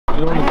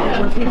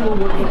Where people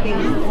were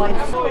looking like.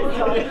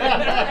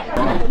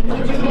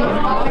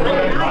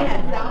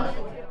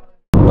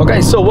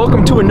 Okay, so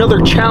welcome to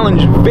another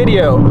challenge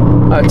video.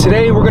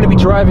 Today we're going to be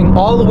driving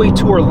all the way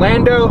to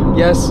Orlando.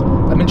 Yes,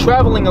 I've been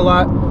traveling a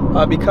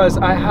lot because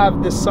I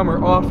have this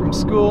summer off from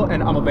school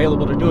and I'm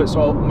available to do it.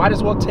 So might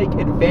as well take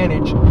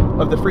advantage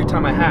of the free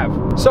time I have.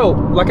 So,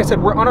 like I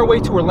said, we're on our way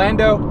to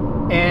Orlando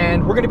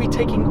and we're going to be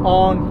taking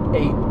on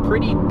a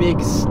pretty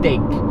big stake.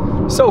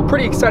 So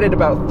pretty excited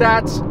about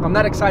that. I'm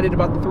not excited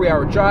about the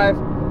 3-hour drive,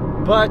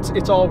 but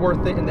it's all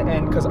worth it in the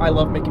end because I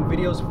love making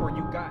videos for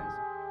you guys.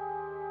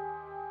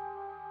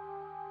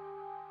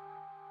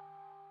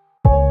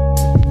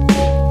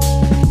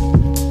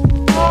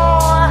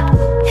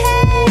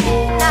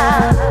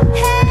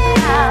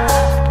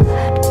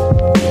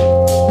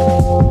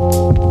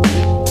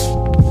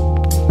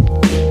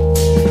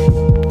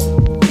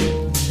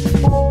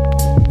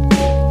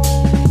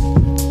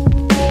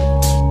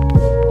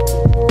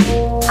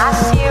 I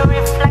see a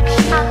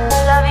reflection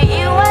of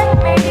you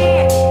and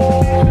me.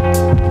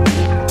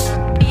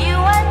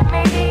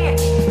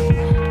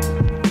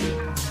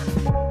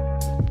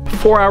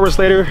 4 hours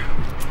later.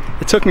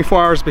 It took me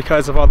 4 hours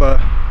because of all the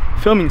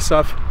filming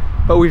stuff,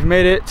 but we've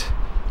made it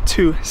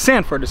to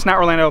Sanford. It's not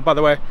Orlando, by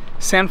the way.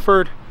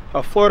 Sanford,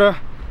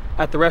 Florida,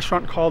 at the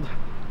restaurant called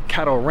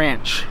Cattle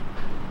Ranch.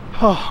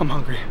 Oh, I'm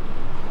hungry.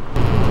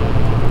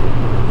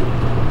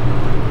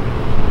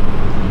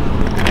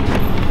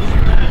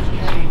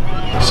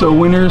 So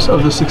winners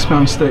of the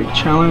 6-pound steak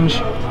challenge,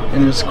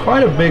 and there's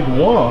quite a big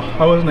wall.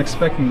 I wasn't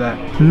expecting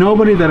that.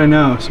 Nobody that I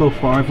know so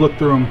far, I've looked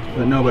through them,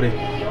 but nobody.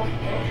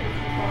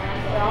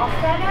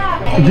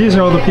 These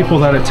are all the people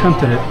that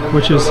attempted it,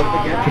 which is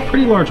a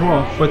pretty large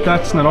wall, but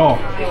that's not all.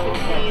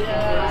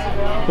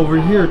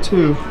 Over here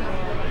too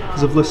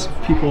is a list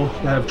of people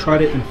that have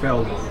tried it and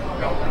failed.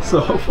 So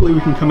hopefully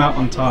we can come out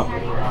on top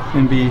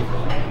and be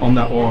on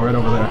that wall right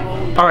over there.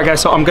 All right guys,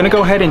 so I'm gonna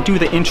go ahead and do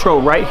the intro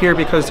right here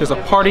because there's a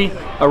party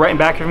right in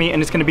back of me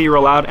and it's gonna be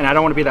real loud, and I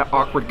don't wanna be that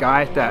awkward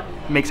guy that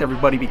makes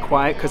everybody be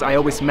quiet because I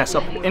always mess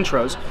up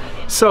intros.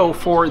 So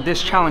for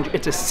this challenge,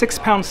 it's a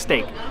 6-pound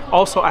steak.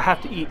 Also, I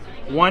have to eat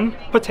 1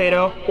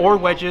 potato or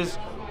wedges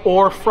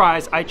or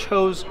fries. I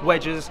chose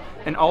wedges,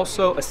 and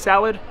also a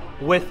salad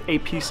with a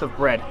piece of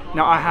bread.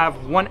 Now I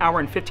have 1 hour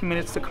and 15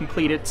 minutes to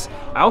complete it.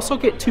 I also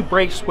get 2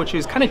 breaks, which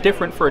is kind of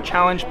different for a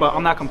challenge, but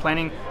I'm not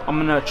complaining. I'm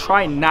gonna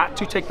try not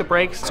to take the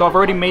breaks. So I've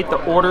already made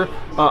the order.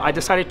 I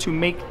decided to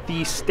make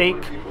the steak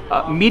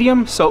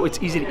medium, so it's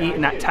easy to eat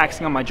and not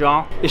taxing on my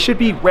jaw. It should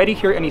be ready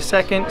here any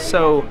second.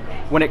 So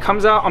when it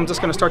comes out, I'm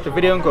just gonna start the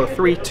video and go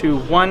 3, 2,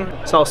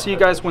 1. So I'll see you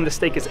guys when the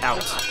steak is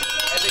out.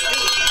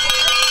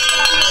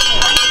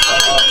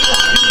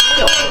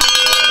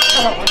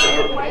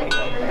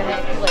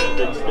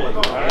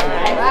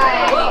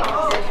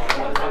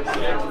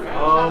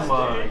 Oh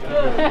my.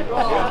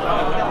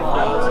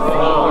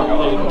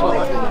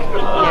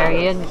 There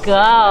you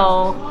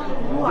go.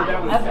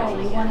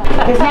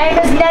 His name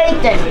is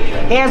Nathan.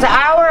 He has 1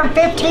 hour and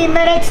 15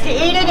 minutes to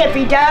eat it. If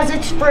he does,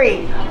 it's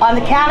free. On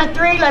the count of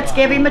 3, let's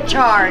give him a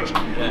charge.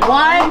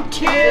 1,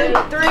 2,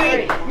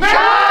 3,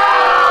 charge!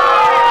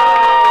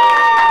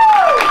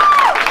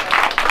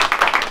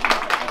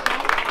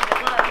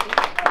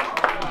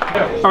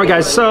 All right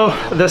guys, so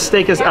the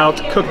steak is out,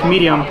 cooked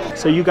medium.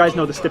 So you guys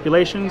know the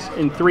stipulations.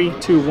 In 3,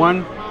 2,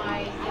 1.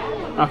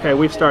 Okay,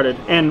 we've started.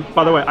 And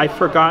by the way, I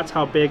forgot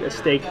how big a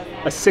steak,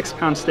 a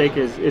 6-pound steak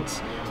is.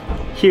 It's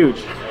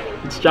huge,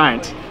 it's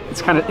giant.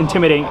 It's kind of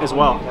intimidating as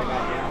well.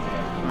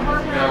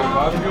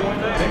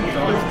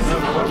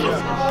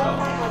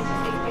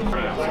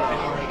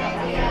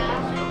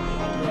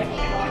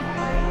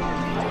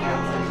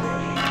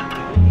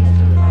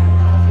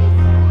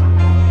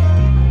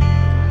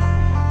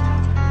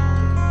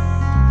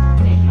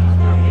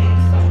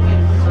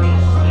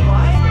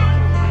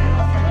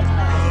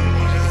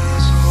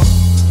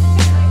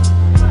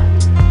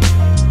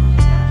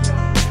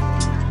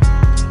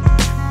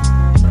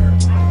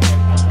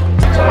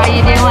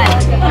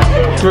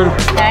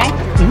 Okay.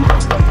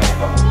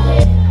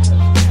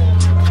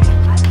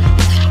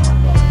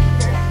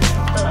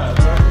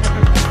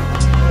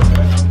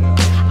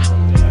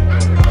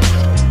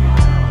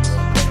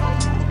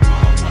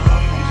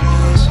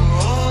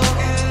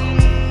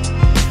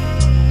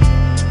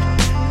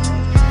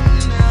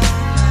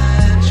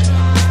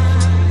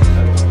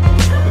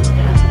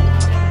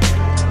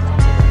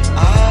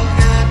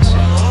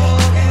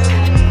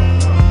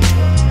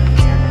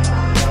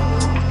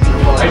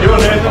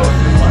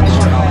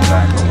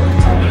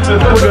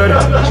 We're good.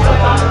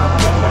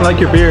 I like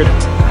your beard.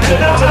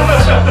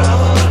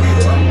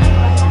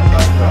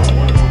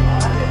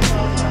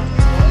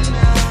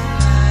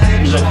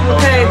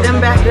 Okay, them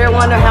back there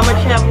wonder how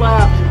much you have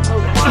left.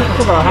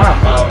 It's about half.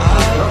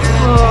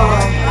 Oh,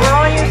 we're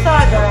on your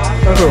side,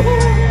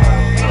 girl.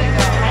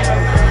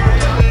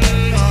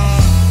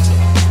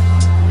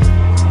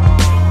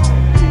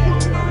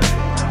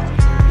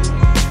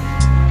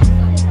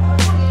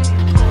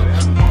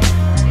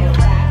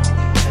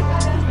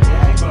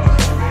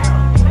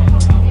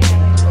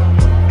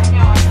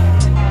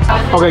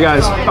 Okay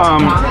guys,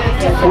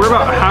 we're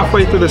about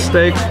halfway through the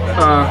steak.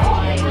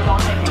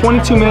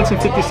 22 minutes and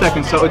 50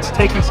 seconds, so it's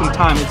taking some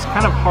time. It's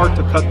kind of hard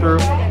to cut through.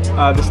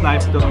 This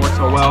knife doesn't work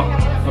so well,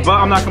 but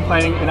I'm not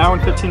complaining. An hour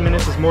and 15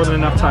 minutes is more than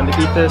enough time to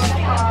eat this.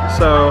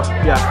 So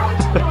yeah,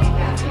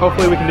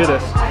 hopefully we can do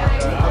this.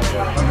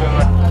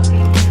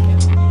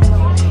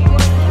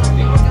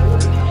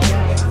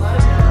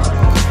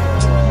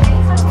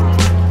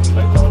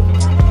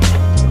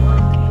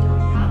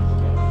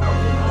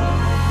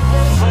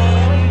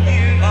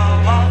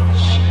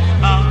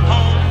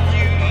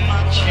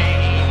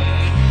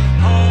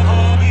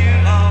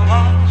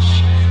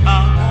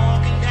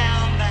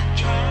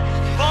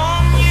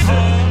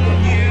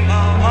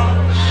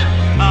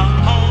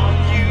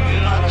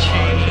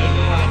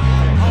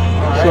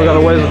 Still got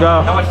a ways to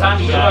go. How much time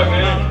do you got,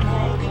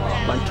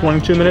 man? Like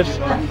 22 minutes.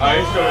 Oh,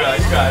 you still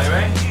got it,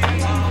 right?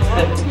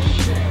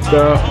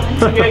 So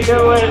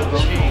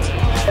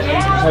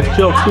I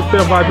chill 2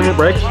 5-minute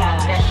breaks.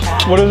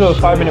 What are those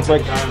 5-minute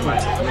breaks?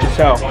 Just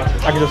how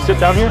I can just sit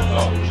down here.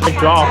 My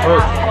jaw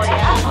hurts.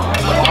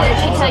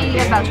 She tell you you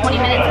have about 20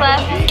 minutes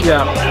left.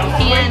 Yeah.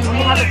 And we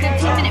have a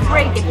 15-minute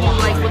break if you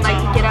would like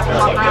to get up and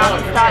walk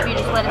around and stop. You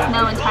just let us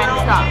know and time to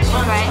stop.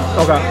 Okay?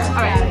 Okay. All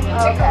right.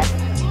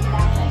 Okay.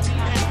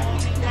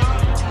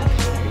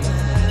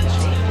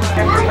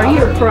 Are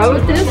you a pro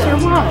at this or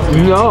what?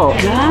 No,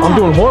 I'm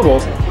doing horrible.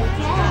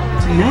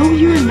 No,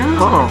 you're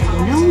not.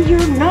 No,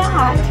 you're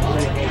not.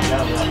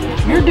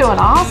 You're doing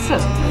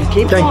awesome.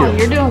 Keep Thank going. you.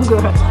 You're doing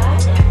good. Is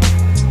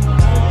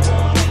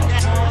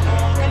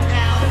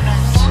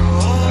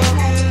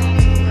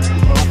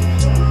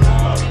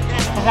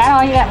that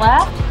all you got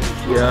left?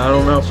 Yeah, I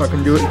don't know if I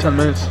can do it in 10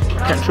 minutes.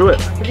 I can't chew it.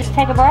 Or just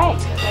take a break.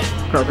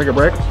 Can I take a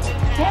break?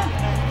 Yeah.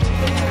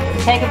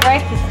 Take a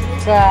break,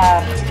 the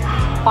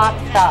clock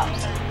stops.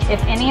 If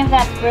any of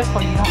that's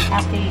gristle, you don't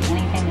have to eat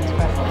anything that's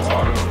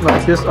gristle.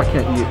 Like this, I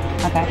can't eat.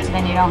 Okay,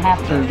 then you don't have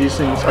to. And these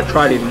things, I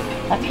tried eating.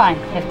 That's fine.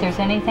 If there's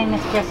anything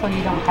that's gristle,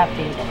 you don't have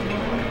to eat it.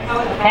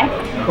 Okay?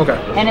 Okay.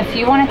 And if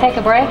you want to take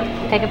a break,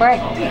 take a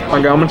break. Okay,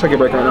 I'm gonna take a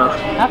break right now.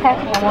 Okay,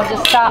 and we'll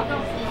just stop.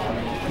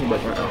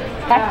 Break right now.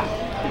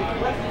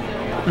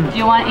 Okay? Do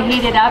you want to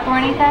heat it up or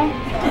anything?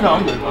 No,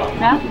 I'm good.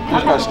 No?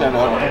 Just gotta stand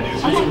up. Do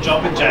some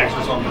jumping jacks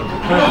or something.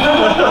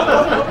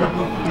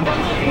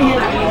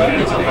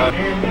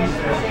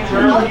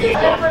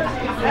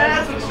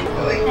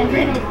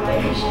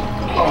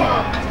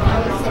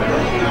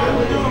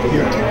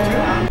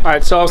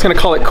 Alright, so I was gonna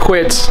call it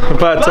quits,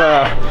 but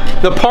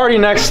the party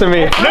next to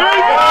me.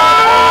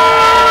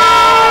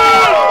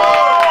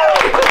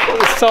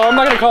 So I'm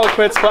not gonna call it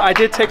quits, but I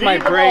did take my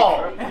break.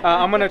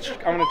 I'm gonna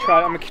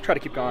try to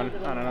keep going.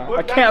 I don't know.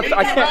 I can't.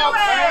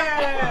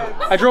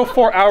 I drove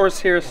 4 hours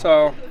here,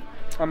 so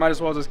I might as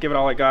well just give it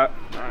all I got.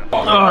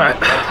 All right.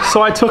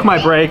 So I took my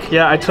break.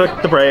 Yeah, I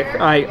took the break.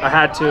 I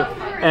had to,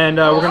 and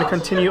we're gonna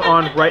continue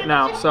on right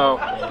now. So,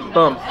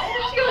 boom.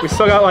 We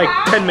still got like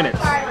 10 minutes.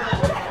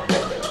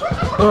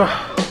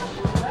 Ugh.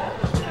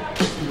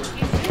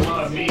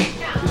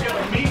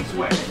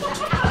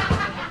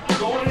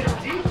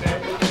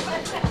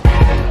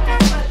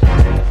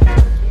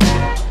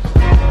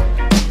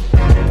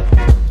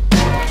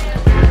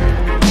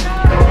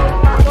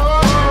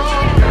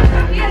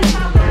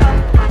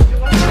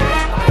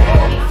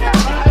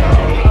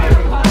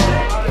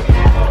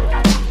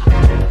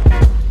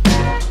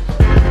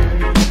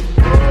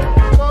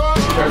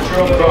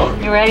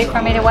 You ready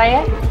for me to weigh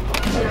it?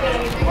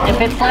 If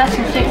it's less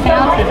than 6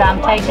 ounces,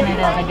 I'm taking it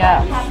as a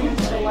go.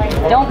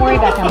 Don't worry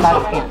about them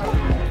buckskin.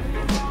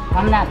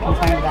 I'm not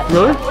concerned about that.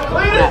 Really?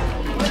 No.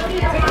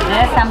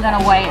 This I'm going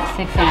to weigh at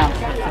 6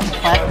 ounces. If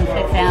it's less than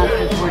 6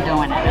 ounces, we're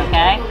doing it,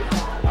 okay?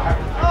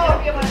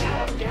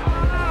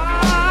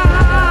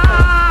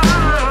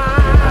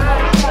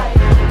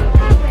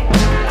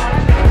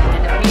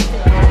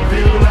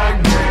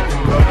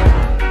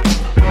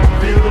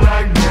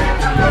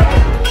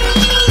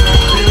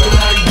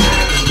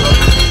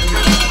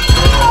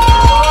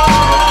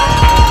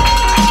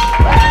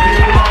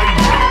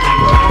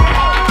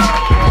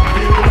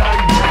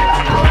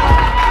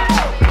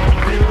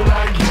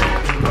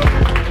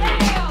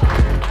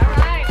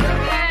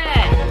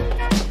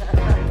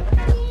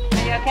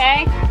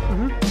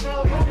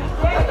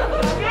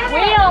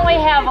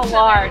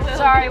 Large.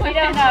 Sorry, we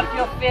don't know if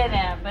you'll fit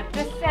in, but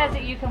this says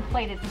that you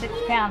completed 6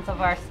 pounds of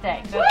our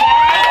steak, okay?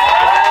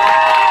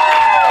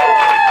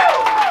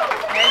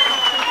 There's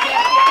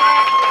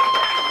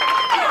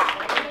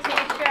the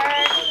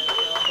t-shirt,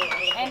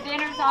 and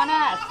dinner's on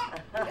us.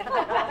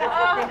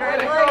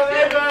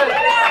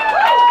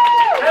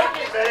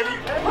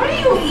 What are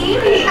you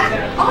eating?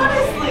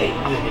 Honestly.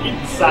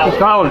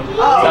 Salad.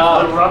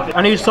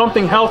 I need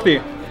something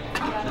healthy.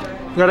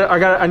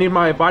 I need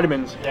my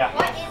vitamins. Yeah.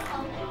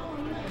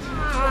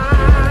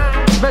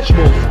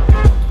 Vegetables. So,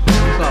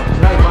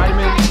 nice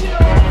vitamins.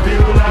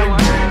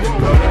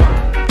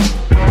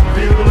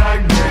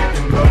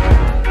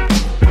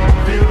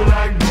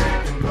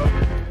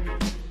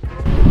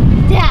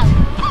 Yeah.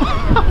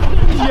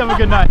 You have a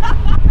good night.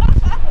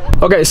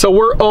 Okay, so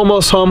we're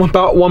almost home,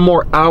 about 1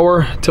 more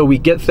hour till we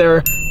get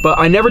there, but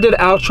I never did an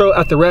outro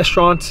at the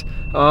restaurant.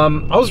 I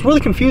was really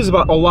confused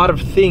about a lot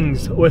of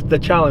things with the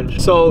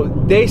challenge. So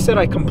they said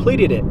I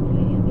completed it,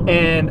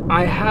 and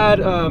I had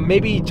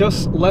maybe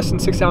just less than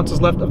 6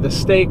 ounces left of the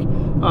steak,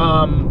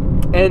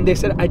 and they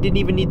said I didn't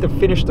even need to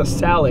finish the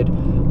salad,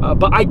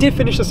 but I did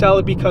finish the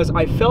salad because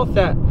I felt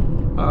that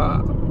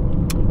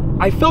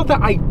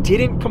I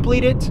didn't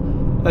complete it,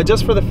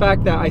 just for the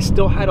fact that I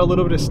still had a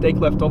little bit of steak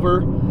left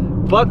over.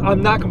 But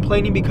I'm not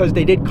complaining because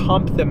they did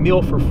comp the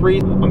meal for free.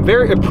 I'm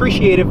very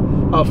appreciative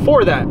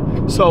for that.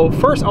 So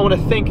first I want to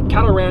thank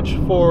Cattle Ranch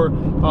for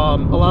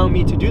allowing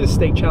me to do the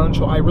steak challenge,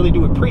 so I really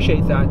do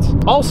appreciate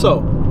that.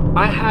 Also,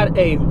 I had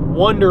a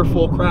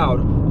wonderful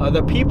crowd.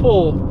 The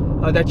people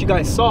that you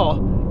guys saw,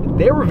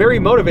 they were very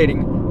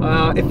motivating.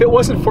 If it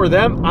wasn't for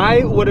them,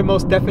 I would have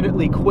most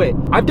definitely quit.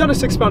 I've done a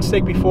 6-pound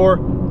steak before,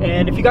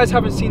 and if you guys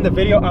haven't seen the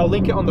video, I'll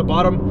link it on the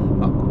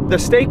bottom. The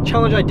steak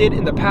challenge I did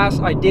in the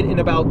past, I did in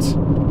about,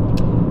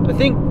 I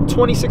think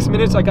 26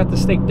 minutes I got the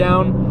steak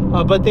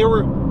down, but there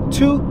were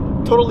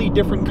 2 totally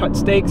different cut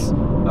steaks.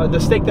 The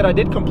steak that I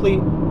did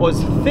complete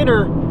was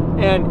thinner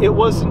and it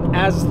wasn't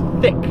as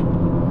thick,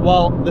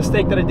 while the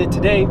steak that I did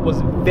today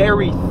was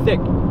very thick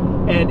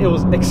and it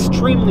was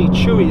extremely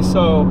chewy.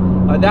 So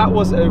that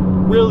was a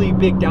really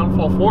big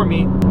downfall for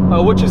me,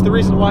 which is the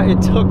reason why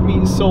it took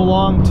me so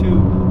long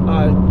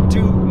to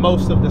do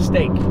most of the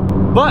steak.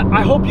 But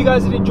I hope you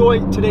guys did enjoy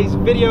today's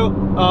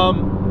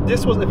video.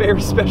 This was a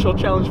very special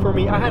challenge for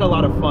me. I had a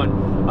lot of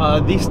fun.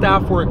 The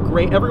staff were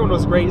great. Everyone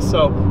was great,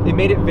 so it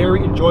made it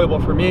very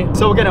enjoyable for me.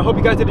 So again, I hope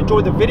you guys did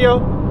enjoy the video.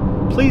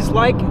 Please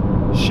like,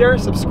 share,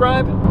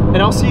 subscribe, and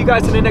I'll see you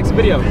guys in the next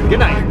video. Good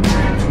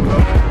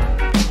night.